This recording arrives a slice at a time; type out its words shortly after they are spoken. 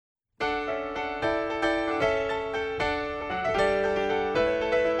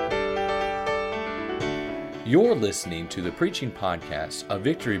You're listening to the preaching podcast of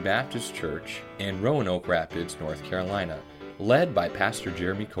Victory Baptist Church in Roanoke Rapids, North Carolina, led by Pastor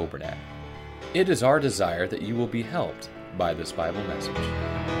Jeremy Coburnack. It is our desire that you will be helped by this Bible message.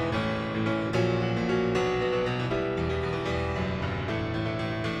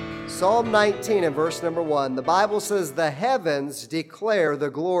 Psalm 19 and verse number 1, the Bible says, "The heavens declare the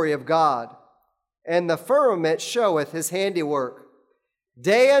glory of God, and the firmament showeth his handiwork.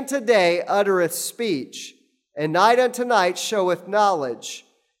 Day unto day uttereth speech, and night unto night showeth knowledge.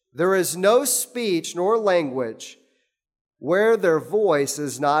 There is no speech nor language where their voice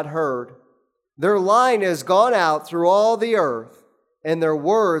is not heard. Their line is gone out through all the earth, and their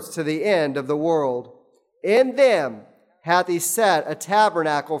words to the end of the world. In them hath he set a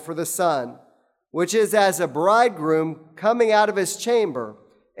tabernacle for the sun, which is as a bridegroom coming out of his chamber,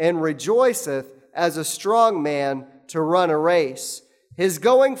 and rejoiceth as a strong man to run a race. His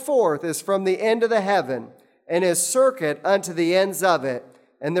going forth is from the end of the heaven, and his circuit unto the ends of it,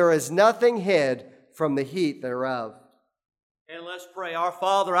 and there is nothing hid from the heat thereof." And let's pray. Our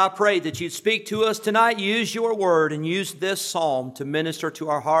Father, I pray that you'd speak to us tonight, use your word, and use this psalm to minister to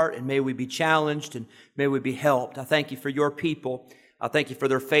our heart, and may we be challenged, and may we be helped. I thank you for your people. I thank you for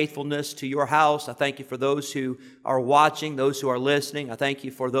their faithfulness to your house. I thank you for those who are watching, those who are listening. I thank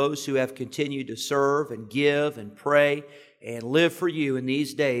you for those who have continued to serve and give and pray and live for you in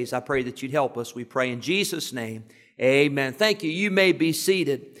these days. I pray that you'd help us. We pray in Jesus' name. Amen. Thank you. You may be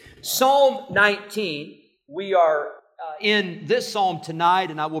seated. Psalm 19. We are in this psalm tonight,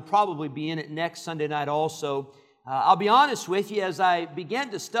 and I will probably be in it next Sunday night also. I'll be honest with you, as I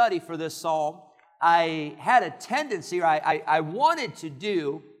began to study for this psalm, I had a tendency, or I wanted to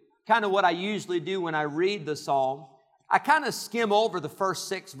do kind of what I usually do when I read the psalm. I kind of skim over the first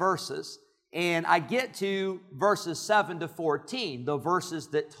 6 verses, and I get to verses 7 to 14, the verses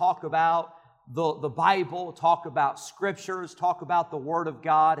that talk about the Bible, talk about Scriptures, talk about the Word of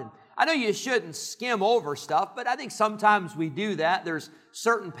God. And I know you shouldn't skim over stuff, but I think sometimes we do that. There's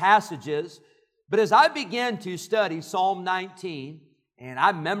certain passages. But as I began to study Psalm 19, and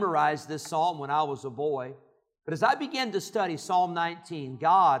I memorized this psalm when I was a boy, but as I began to study Psalm 19,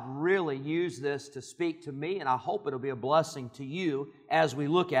 God really used this to speak to me, and I hope it'll be a blessing to you as we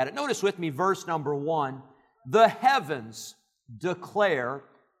look at it. Notice with me verse number 1, "The heavens declare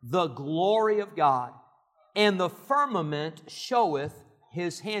the glory of God, and the firmament showeth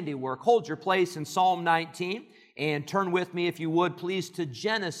his handiwork." Hold your place in Psalm 19, and turn with me, if you would, please, to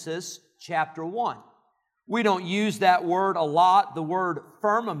Genesis chapter 1. We don't use that word a lot, the word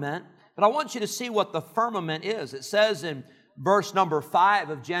firmament, but I want you to see what the firmament is. It says in verse number 5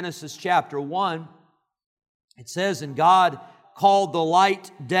 of Genesis chapter 1, it says, "And God called the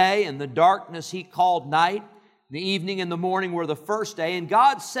light day, and the darkness he called night. The evening and the morning were the first day. And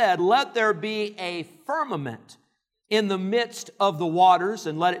God said, Let there be a firmament in the midst of the waters,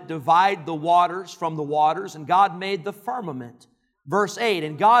 and let it divide the waters from the waters. And God made the firmament." Verse 8,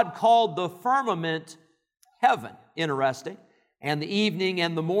 "And God called the firmament heaven." Interesting. "And the evening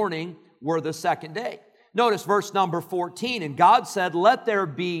and the morning were the second day." Notice verse number 14, "And God said, Let there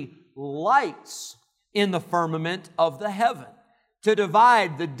be lights in the firmament of the heaven, to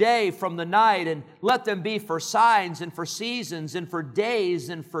divide the day from the night, and let them be for signs and for seasons and for days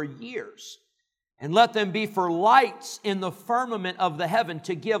and for years. And let them be for lights in the firmament of the heaven,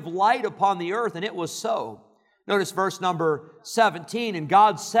 to give light upon the earth. And it was so." Notice verse number 17, "And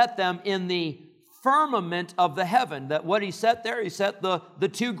God set them in the firmament of the heaven." That what he set there, he set the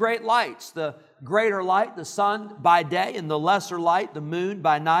 2 great lights, the greater light, the sun by day, and the lesser light, the moon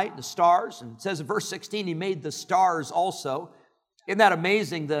by night, the stars. And it says in verse 16, he made the stars also. Isn't that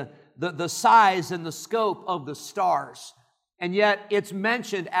amazing, the size and the scope of the stars? And yet it's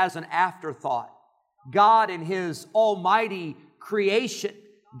mentioned as an afterthought. God in his almighty creation,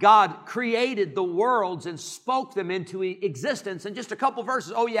 God created the worlds and spoke them into existence in just a couple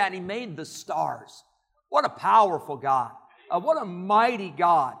verses. Oh yeah, and he made the stars. What a powerful God. What a mighty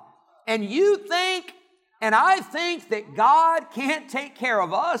God. And you think, and I think, that God can't take care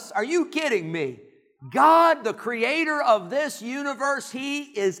of us? Are you kidding me? God, the creator of this universe, he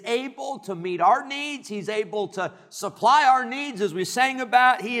is able to meet our needs. He's able to supply our needs, as we sang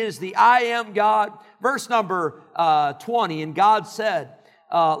about. He is the I am God. Verse number 20, "And God said,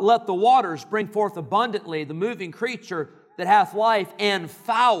 Let the waters bring forth abundantly the moving creature that hath life, and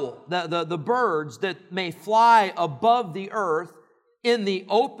fowl," the birds that may fly above the earth in the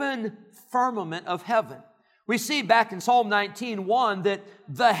open firmament of heaven. We see back in Psalm 19:1 that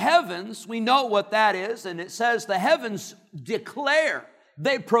the heavens, we know what that is, and it says the heavens declare,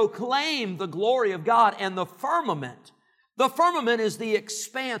 they proclaim the glory of God. And the firmament is the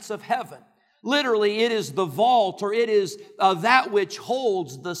expanse of heaven. Literally, it is the vault, or it is that which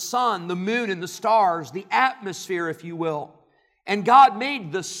holds the sun, the moon, and the stars, the atmosphere, if you will. And God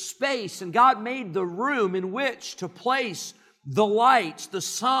made the space, and God made the room in which to place the lights, the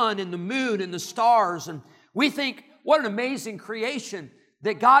sun and the moon and the stars. And we think, what an amazing creation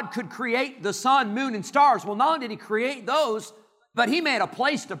that God could create the sun, moon, and stars. Well, not only did He create those, but He made a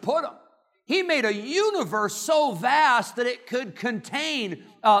place to put them. He made a universe so vast that it could contain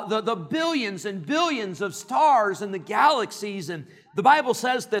the billions and billions of stars and the galaxies. And the Bible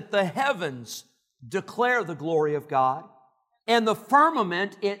says that the heavens declare the glory of God, and the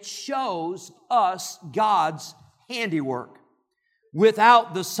firmament, it shows us God's handiwork.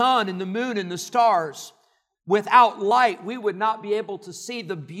 Without the sun and the moon and the stars, without light, we would not be able to see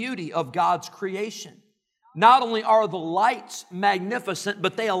the beauty of God's creation. Not only are the lights magnificent,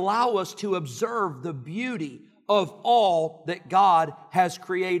 but they allow us to observe the beauty of all that God has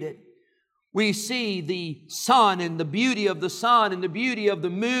created. We see the sun and the beauty of the sun and the beauty of the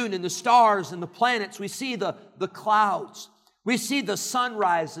moon and the stars and the planets. We see the clouds. We see the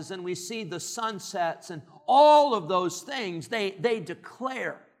sunrises and we see the sunsets, and all of those things, they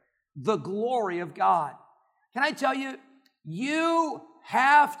declare the glory of God. Can I tell you, you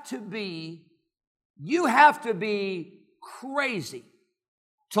have to be crazy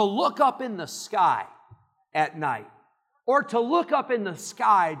to look up in the sky at night, or to look up in the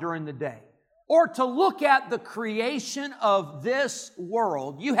sky during the day, or to look at the creation of this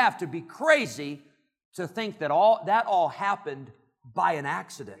world. You have to be crazy to think that all happened by an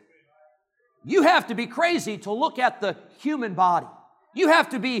accident. You have to be crazy to look at the human body. You have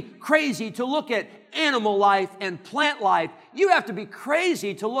to be crazy to look at animal life and plant life. You have to be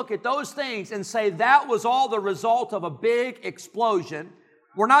crazy to look at those things and say that was all the result of a big explosion.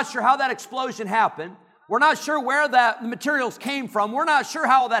 We're not sure how that explosion happened. We're not sure where the materials came from. We're not sure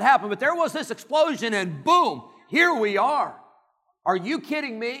how that happened, but there was this explosion and boom, here we are. Are you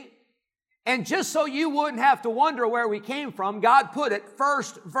kidding me? And just so you wouldn't have to wonder where we came from, God put it,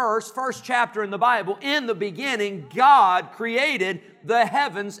 first chapter in the Bible, in the beginning, God created the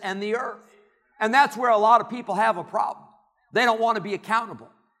heavens and the earth. And that's where a lot of people have a problem. They don't want to be accountable.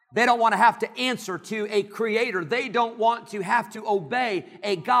 They don't want to have to answer to a creator. They don't want to have to obey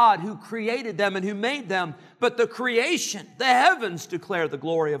a God who created them and who made them. But the creation, the heavens declare the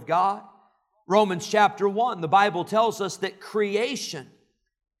glory of God. Romans chapter 1, the Bible tells us that creation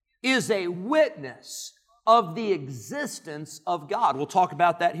is a witness of the existence of God. We'll talk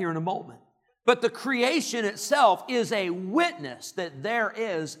about that here in a moment. But the creation itself is a witness that there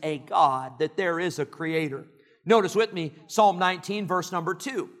is a God, that there is a creator. Notice with me Psalm 19, verse number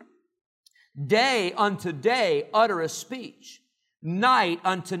 2. Day unto day uttereth speech, night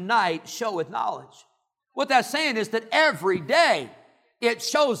unto night showeth knowledge. What that's saying is that every day it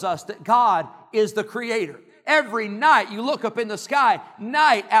shows us that God is the creator. Every night you look up in the sky,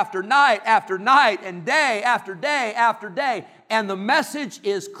 night after night after night, and day after day after day, and the message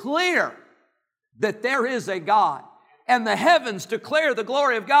is clear that there is a God. And the heavens declare the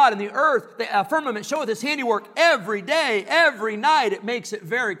glory of God, and the earth, the firmament showeth His handiwork. Every day, every night, it makes it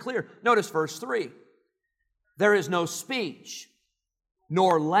very clear. Notice verse 3. There is no speech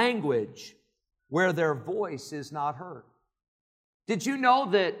nor language where their voice is not heard. Did you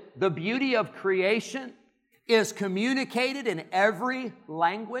know that the beauty of creation is communicated in every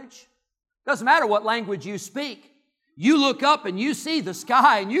language? Doesn't matter what language you speak. You look up and you see the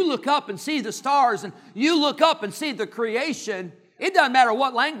sky, and you look up and see the stars, and you look up and see the creation. It doesn't matter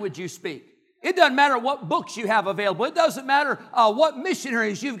what language you speak. It doesn't matter what books you have available. It doesn't matter what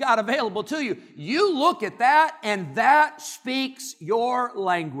missionaries you've got available to you. You look at that, and that speaks your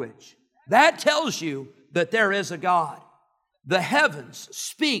language. That tells you that there is a God. The heavens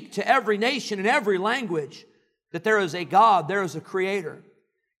speak to every nation and every language that there is a God, there is a creator.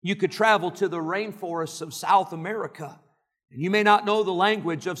 You could travel to the rainforests of South America, and you may not know the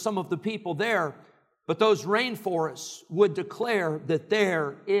language of some of the people there, but those rainforests would declare that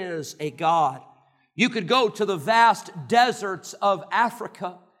there is a God. You could go to the vast deserts of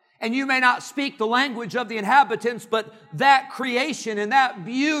Africa, and you may not speak the language of the inhabitants, but that creation and that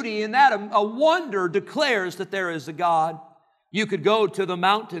beauty and that a wonder declares that there is a God. You could go to the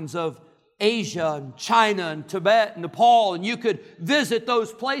mountains of Asia and China and Tibet and Nepal, and you could visit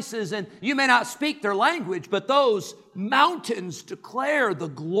those places, and you may not speak their language, but those mountains declare the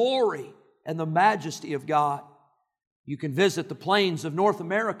glory and the majesty of God. You can visit the plains of North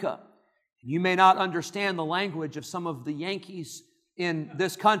America. You may not understand the language of some of the Yankees in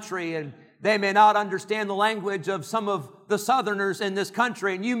this country, and they may not understand the language of some of the Southerners in this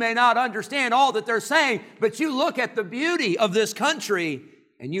country, and you may not understand all that they're saying, but you look at the beauty of this country,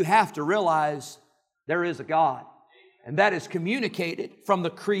 And you have to realize there is a God. And that is communicated from the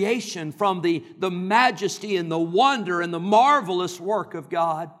creation, from the majesty and the wonder and the marvelous work of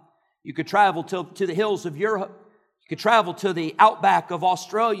God. You could travel to the hills of Europe. You could travel to the outback of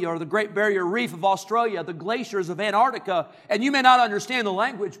Australia or the Great Barrier Reef of Australia, the glaciers of Antarctica, and you may not understand the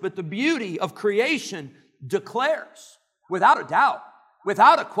language, but the beauty of creation declares, without a doubt,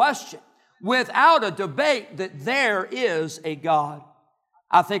 without a question, without a debate, that there is a God.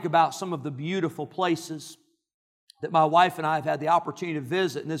 I think about some of the beautiful places that my wife and I have had the opportunity to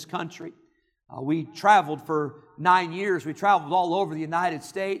visit in this country. We traveled for 9 years. We traveled all over the United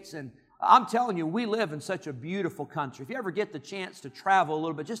States, and I'm telling you, we live in such a beautiful country. If you ever get the chance to travel a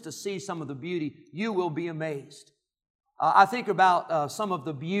little bit just to see some of the beauty, you will be amazed. I think about some of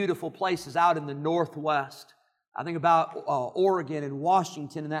the beautiful places out in the Northwest. I think about Oregon and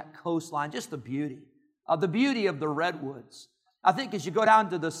Washington and that coastline, just the beauty of the redwoods. I think as you go down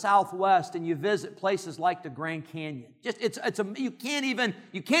to the Southwest and you visit places like the Grand Canyon, you can't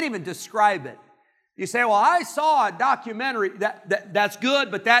even describe it. You say, well, I saw a documentary that's good,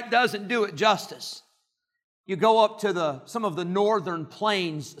 but that doesn't do it justice. You go up to some of the northern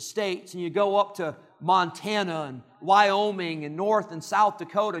plains states, and you go up to Montana and Wyoming and North and South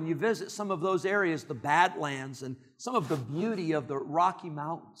Dakota, and you visit some of those areas, the Badlands, and some of the beauty of the Rocky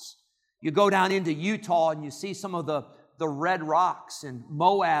Mountains. You go down into Utah and you see some of the red rocks in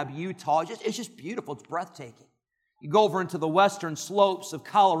Moab, Utah. It's just beautiful. It's breathtaking. You go over into the western slopes of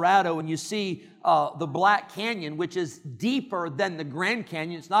Colorado and you see the Black Canyon, which is deeper than the Grand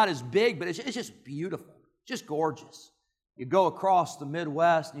Canyon. It's not as big, but it's just beautiful. Just gorgeous. You go across the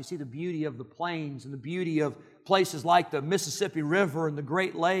Midwest and you see the beauty of the plains and the beauty of places like the Mississippi River and the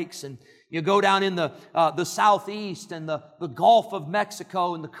Great Lakes. And you go down in the southeast and the Gulf of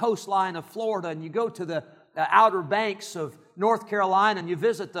Mexico and the coastline of Florida, and you go to the outer banks of North Carolina, and you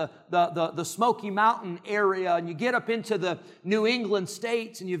visit the Smoky Mountain area, and you get up into the New England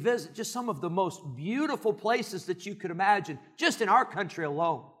states, and you visit just some of the most beautiful places that you could imagine, just in our country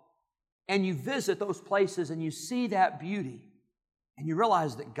alone. And you visit those places, and you see that beauty, and you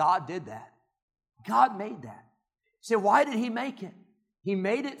realize that God did that. God made that. You say, why did He make it? He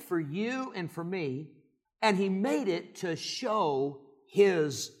made it for you and for me, and He made it to show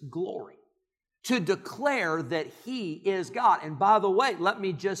His glory, to declare that He is God. And by the way, let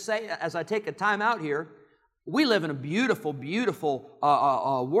me just say, as I take a time out here, we live in a beautiful, beautiful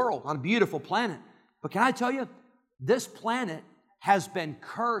world, on a beautiful planet. But can I tell you, this planet has been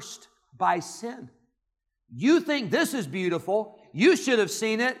cursed by sin. You think this is beautiful, you should have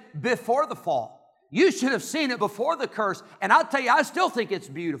seen it before the fall. You should have seen it before the curse. And I'll tell you, I still think it's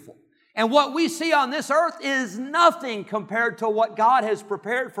beautiful. And what we see on this earth is nothing compared to what God has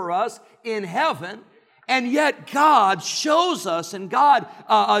prepared for us in heaven. And yet God shows us, and God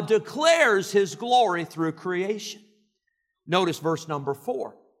declares His glory through creation. Notice verse number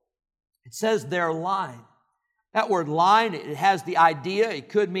 4. It says their line. That word line, it has the idea, it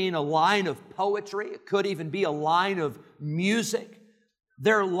could mean a line of poetry. It could even be a line of music.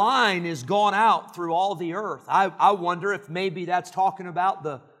 Their line is gone out through all the earth. I wonder if maybe that's talking about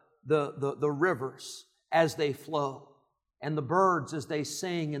the rivers as they flow, and the birds as they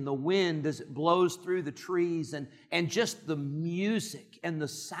sing, and the wind as it blows through the trees, and just the music and the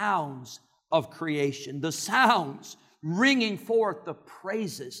sounds of creation, the sounds ringing forth the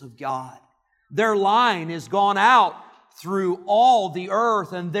praises of God. Their line is gone out through all the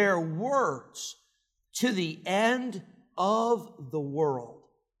earth, and their words to the end of the world.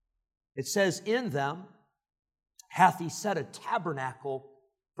 It says, in them hath He set a tabernacle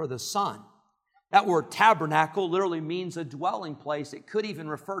for the sun. That word tabernacle literally means a dwelling place. It could even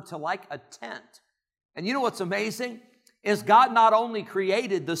refer to like a tent. And you know what's amazing? Is God not only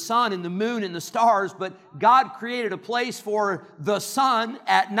created the sun and the moon and the stars, but God created a place for the sun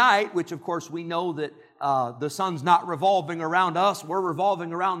at night, which of course we know that the sun's not revolving around us. We're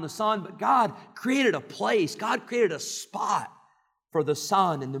revolving around the sun. But God created a place. God created a spot for the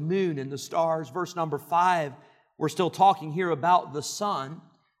sun and the moon and the stars. Verse number 5, we're still talking here about the sun,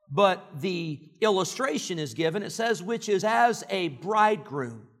 but the illustration is given. It says, which is as a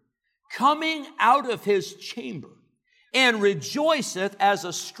bridegroom coming out of his chamber, and rejoiceth as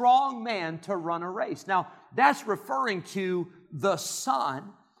a strong man to run a race. Now, that's referring to the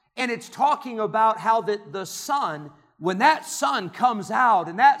sun, and it's talking about how that the sun, when that sun comes out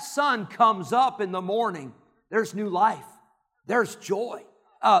and that sun comes up in the morning, there's new life, there's joy,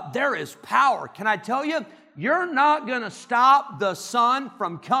 there is power. Can I tell you, you're not going to stop the sun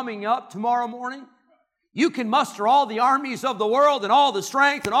from coming up tomorrow morning. You can muster all the armies of the world and all the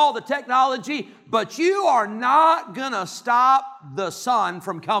strength and all the technology, but you are not going to stop the sun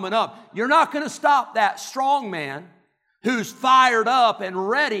from coming up. You're not going to stop that strong man who's fired up and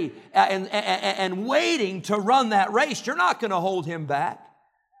ready and waiting to run that race. You're not going to hold him back.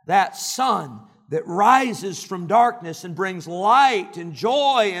 That sun that rises from darkness and brings light and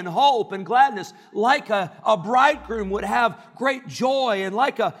joy and hope and gladness, like a bridegroom would have great joy, and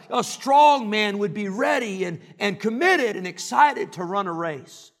like a strong man would be ready and committed and excited to run a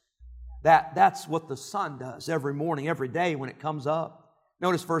race. That's what the sun does every morning, every day when it comes up.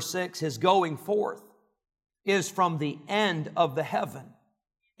 Notice verse 6, his going forth is from the end of the heaven,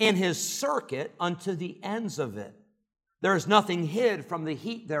 in his circuit unto the ends of it. There is nothing hid from the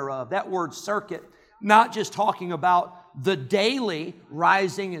heat thereof. That word circuit, not just talking about the daily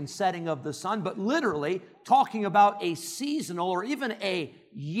rising and setting of the sun, but literally talking about a seasonal or even a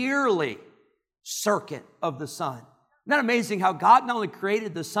yearly circuit of the sun. Isn't that amazing how God not only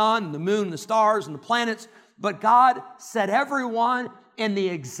created the sun and the moon, the stars and the planets, but God set everyone in the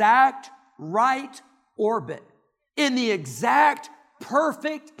exact right orbit, in the exact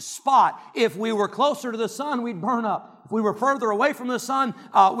perfect spot. If we were closer to the sun, we'd burn up. If we were further away from the sun,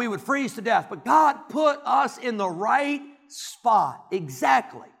 we would freeze to death. But God put us in the right spot,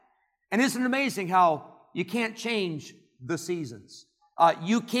 exactly. And isn't it amazing how you can't change the seasons?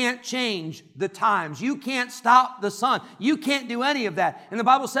 You can't change the times. You can't stop the sun. You can't do any of that. And the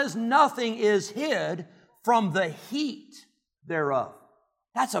Bible says nothing is hid from the heat thereof.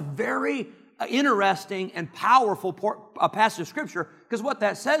 That's a very interesting and powerful passage of Scripture, because what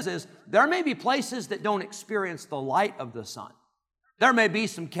that says is there may be places that don't experience the light of the sun. There may be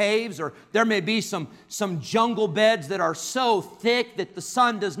some caves, or there may be some jungle beds that are so thick that the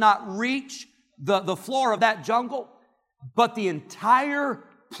sun does not reach the floor of that jungle, but the entire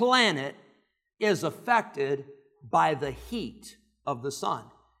planet is affected by the heat of the sun.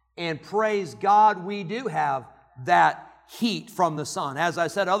 And praise God, we do have that heat from the sun. As I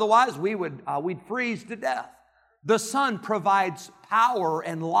said, otherwise we'd freeze to death. The sun provides power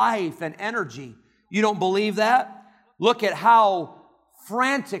and life and energy. You don't believe that? Look at how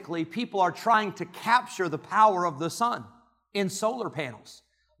frantically people are trying to capture the power of the sun in solar panels.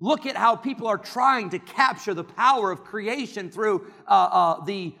 Look at how people are trying to capture the power of creation through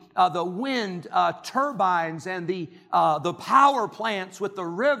the wind turbines and the power plants with the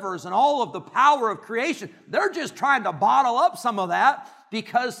rivers and all of the power of creation. They're just trying to bottle up some of that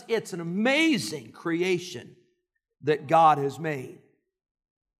because it's an amazing creation that God has made.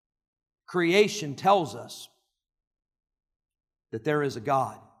 Creation tells us that there is a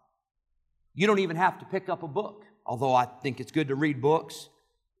God. You don't even have to pick up a book, although I think it's good to read books.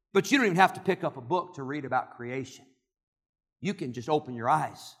 But you don't even have to pick up a book to read about creation. You can just open your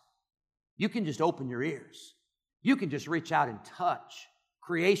eyes. You can just open your ears. You can just reach out and touch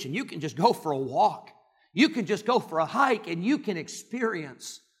creation. You can just go for a walk. You can just go for a hike, and you can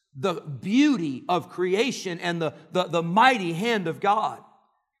experience the beauty of creation and the mighty hand of God.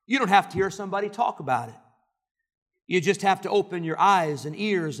 You don't have to hear somebody talk about it. You just have to open your eyes and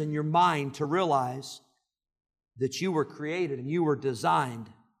ears and your mind to realize that you were created and you were designed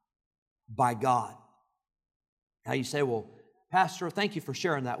by God. Now you say, well, Pastor, thank you for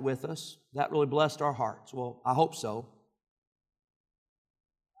sharing that with us. That really blessed our hearts. Well, I hope so.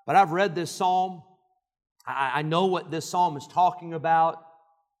 But I've read this psalm. I know what this psalm is talking about,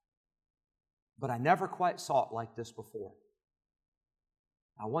 but I never quite saw it like this before.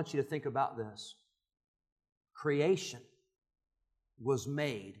 I want you to think about this. Creation was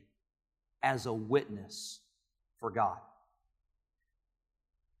made as a witness for God.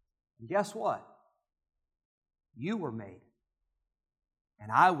 And guess what? You were made,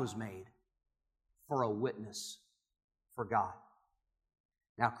 and I was made for a witness for God.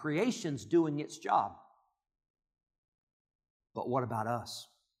 Now, creation's doing its job. But what about us?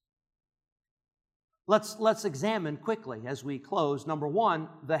 Let's examine quickly as we close. Number one,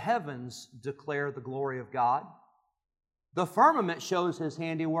 the heavens declare the glory of God. The firmament shows His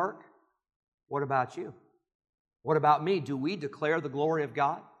handiwork. What about you? What about me? Do we declare the glory of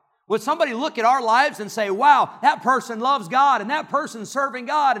God? Would somebody look at our lives and say, wow, that person loves God, and that person's serving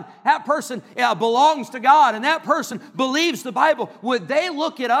God, and that person belongs to God, and that person believes the Bible? Would they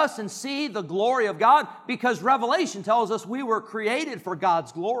look at us and see the glory of God? Because Revelation tells us we were created for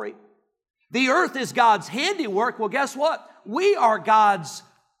God's glory. The earth is God's handiwork. Well, guess what? We are God's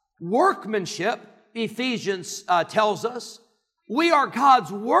workmanship, Ephesians tells us. We are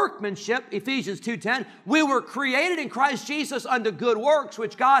God's workmanship, Ephesians 2:10. We were created in Christ Jesus unto good works,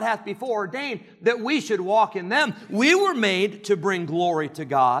 which God hath before ordained that we should walk in them. We were made to bring glory to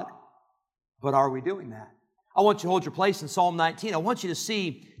God. But are we doing that? I want you to hold your place in Psalm 19. I want you to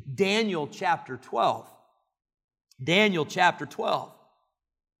see Daniel chapter 12. Daniel chapter 12.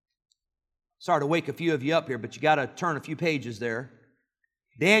 Sorry to wake a few of you up here, but you got to turn a few pages there.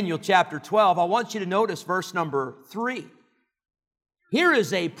 Daniel chapter 12. I want you to notice verse number 3. Here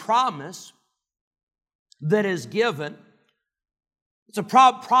is a promise that is given. It's a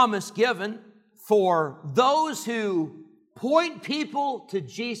promise given for those who point people to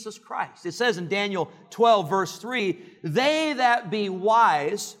Jesus Christ. It says in Daniel 12, verse 3, "They that be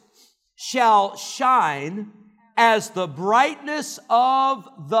wise shall shine as the brightness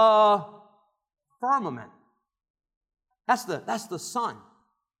of the firmament." That's the sun,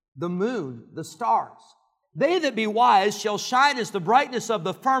 the moon, the stars. "They that be wise shall shine as the brightness of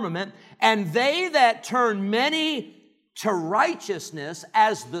the firmament, and they that turn many to righteousness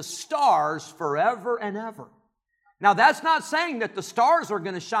as the stars forever and ever." Now, that's not saying that the stars are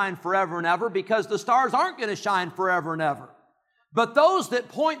going to shine forever and ever, because the stars aren't going to shine forever and ever. But those that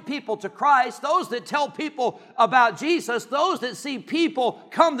point people to Christ, those that tell people about Jesus, those that see people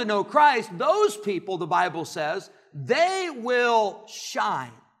come to know Christ, those people, the Bible says, they will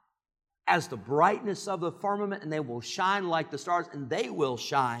shine as the brightness of the firmament, and they will shine like the stars, and they will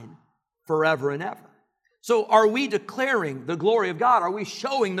shine forever and ever. So are we declaring the glory of God? Are we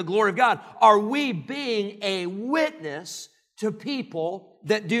showing the glory of God? Are we being a witness to people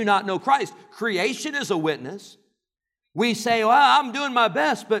that do not know Christ? Creation is a witness. We say, well, I'm doing my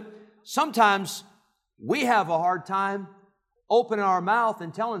best, but sometimes we have a hard time opening our mouth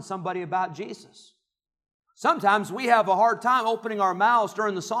and telling somebody about Jesus. Sometimes we have a hard time opening our mouths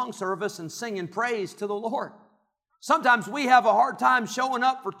during the song service and singing praise to the Lord. Sometimes we have a hard time showing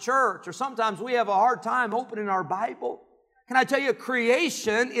up for church, or sometimes we have a hard time opening our Bible. Can I tell you,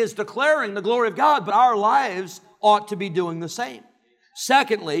 creation is declaring the glory of God, but our lives ought to be doing the same.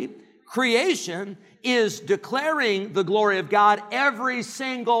 Secondly, creation is declaring the glory of God every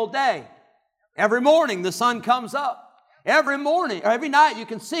single day. Every morning the sun comes up. Every morning, or every night, you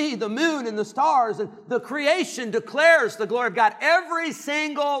can see the moon and the stars, and the creation declares the glory of God every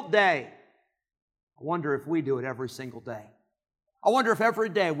single day. I wonder if we do it every single day. I wonder if every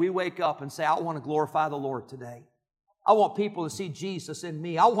day we wake up and say, I want to glorify the Lord today. I want people to see Jesus in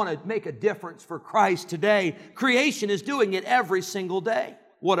me. I want to make a difference for Christ today. Creation is doing it every single day.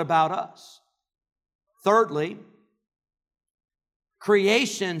 What about us? Thirdly,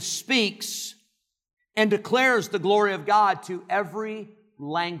 creation speaks and declares the glory of God to every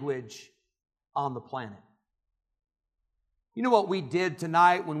language on the planet. You know what we did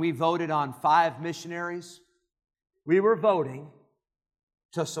tonight when we voted on 5 missionaries? We were voting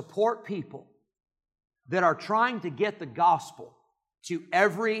to support people that are trying to get the gospel to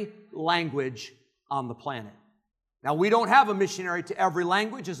every language on the planet. Now, we don't have a missionary to every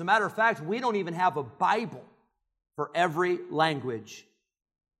language. As a matter of fact, we don't even have a Bible for every language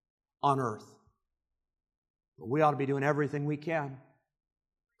on earth. But we ought to be doing everything we can.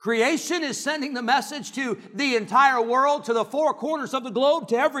 Creation is sending the message to the entire world, to the 4 corners of the globe,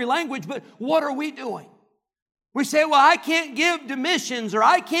 to every language, but what are we doing? We say, well, I can't give to missions, or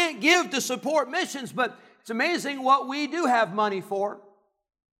I can't give to support missions, but it's amazing what we do have money for.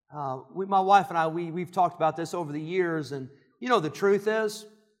 My wife and I, we've talked about this over the years, and you know the truth is,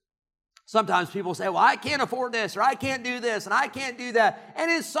 sometimes people say, well, I can't afford this, or I can't do this, and I can't do that.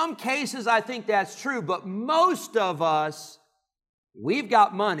 And in some cases, I think that's true, but most of us, we've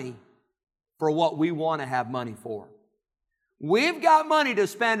got money for what we want to have money for. We've got money to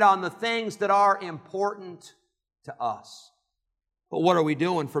spend on the things that are important to us. But what are we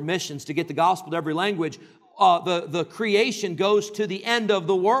doing for missions to get the gospel to every language? The creation goes to the end of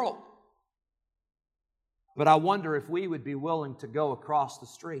the world. But I wonder if we would be willing to go across the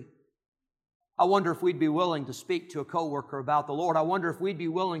street. I wonder if we'd be willing to speak to a coworker about the Lord. I wonder if we'd be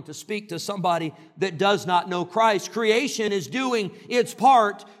willing to speak to somebody that does not know Christ. Creation is doing its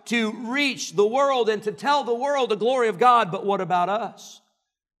part to reach the world and to tell the world the glory of God. But what about us?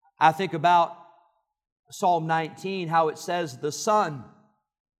 I think about Psalm 19, how it says the sun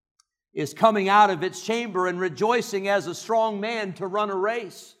is coming out of its chamber and rejoicing as a strong man to run a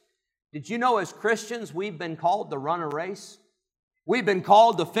race. Did you know as Christians we've been called to run a race? We've been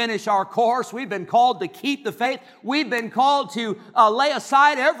called to finish our course. We've been called to keep the faith. We've been called to lay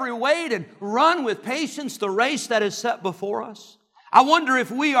aside every weight and run with patience the race that is set before us. I wonder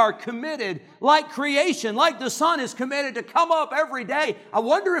if we are committed, like creation, like the sun is committed to come up every day. I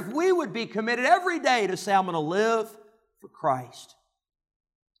wonder if we would be committed every day to say, I'm going to live for Christ.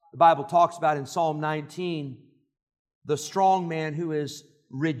 The Bible talks about in Psalm 19, the strong man who is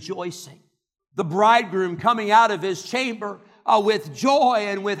rejoicing. The bridegroom coming out of his chamber, with joy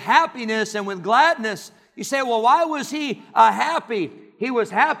and with happiness and with gladness. You say, well, why was he happy? He was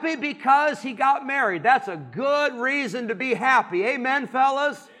happy because he got married. That's a good reason to be happy. Amen,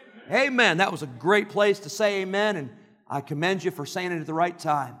 fellas? Amen. That was a great place to say amen, and I commend you for saying it at the right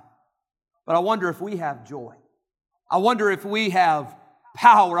time. But I wonder if we have joy. I wonder if we have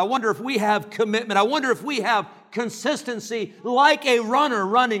power. I wonder if we have commitment. I wonder if we have consistency like a runner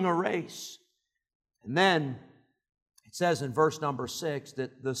running a race. And then it says in verse number 6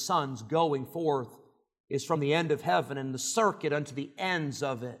 that the sun's going forth is from the end of heaven and the circuit unto the ends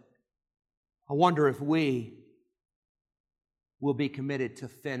of it. I wonder if we will be committed to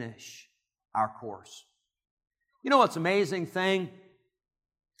finish our course. You know what's amazing thing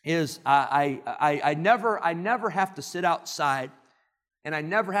is I never have to sit outside, and I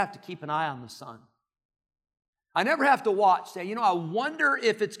never have to keep an eye on the sun. I never have to watch, say, I wonder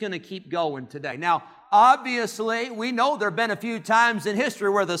if it's going to keep going today. Now, obviously, we know there have been a few times in history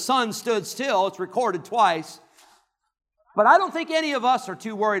where the sun stood still. It's recorded twice. But I don't think any of us are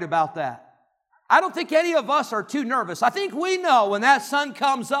too worried about that. I don't think any of us are too nervous. I think we know when that sun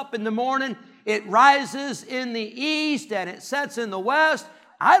comes up in the morning, it rises in the east and it sets in the west.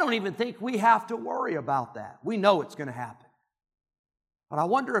 I don't even think we have to worry about that. We know it's going to happen. But I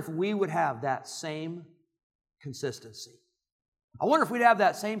wonder if we would have that same consistency. I wonder if we'd have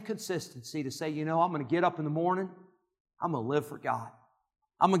that same consistency to say, I'm going to get up in the morning. I'm going to live for God.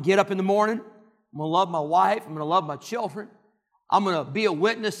 I'm going to get up in the morning. I'm going to love my wife. I'm going to love my children. I'm going to be a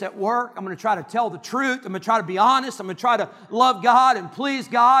witness at work. I'm going to try to tell the truth. I'm going to try to be honest. I'm going to try to love God and please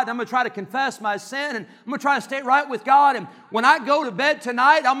God. I'm going to try to confess my sin, and I'm going to try to stay right with God. And when I go to bed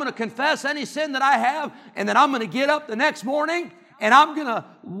tonight, I'm going to confess any sin that I have, and then I'm going to get up the next morning, and I'm going to,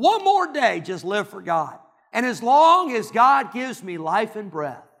 one more day, just live for God. And as long as God gives me life and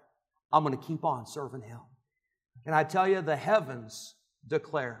breath, I'm going to keep on serving Him. And I tell you, the heavens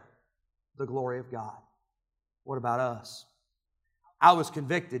declare the glory of God. What about us? I was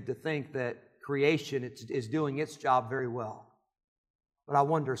convicted to think that creation is doing its job very well. But I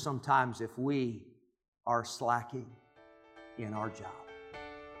wonder sometimes if we are slacking in our job.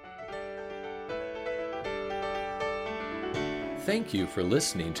 Thank you for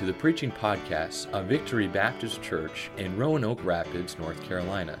listening to the preaching podcast of Victory Baptist Church in Roanoke Rapids, North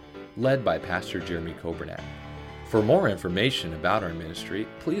Carolina, led by Pastor Jeremy Coburnack. For more information about our ministry,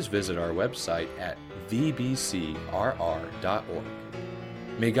 please visit our website at vbcrr.org.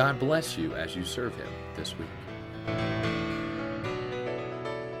 May God bless you as you serve Him this week.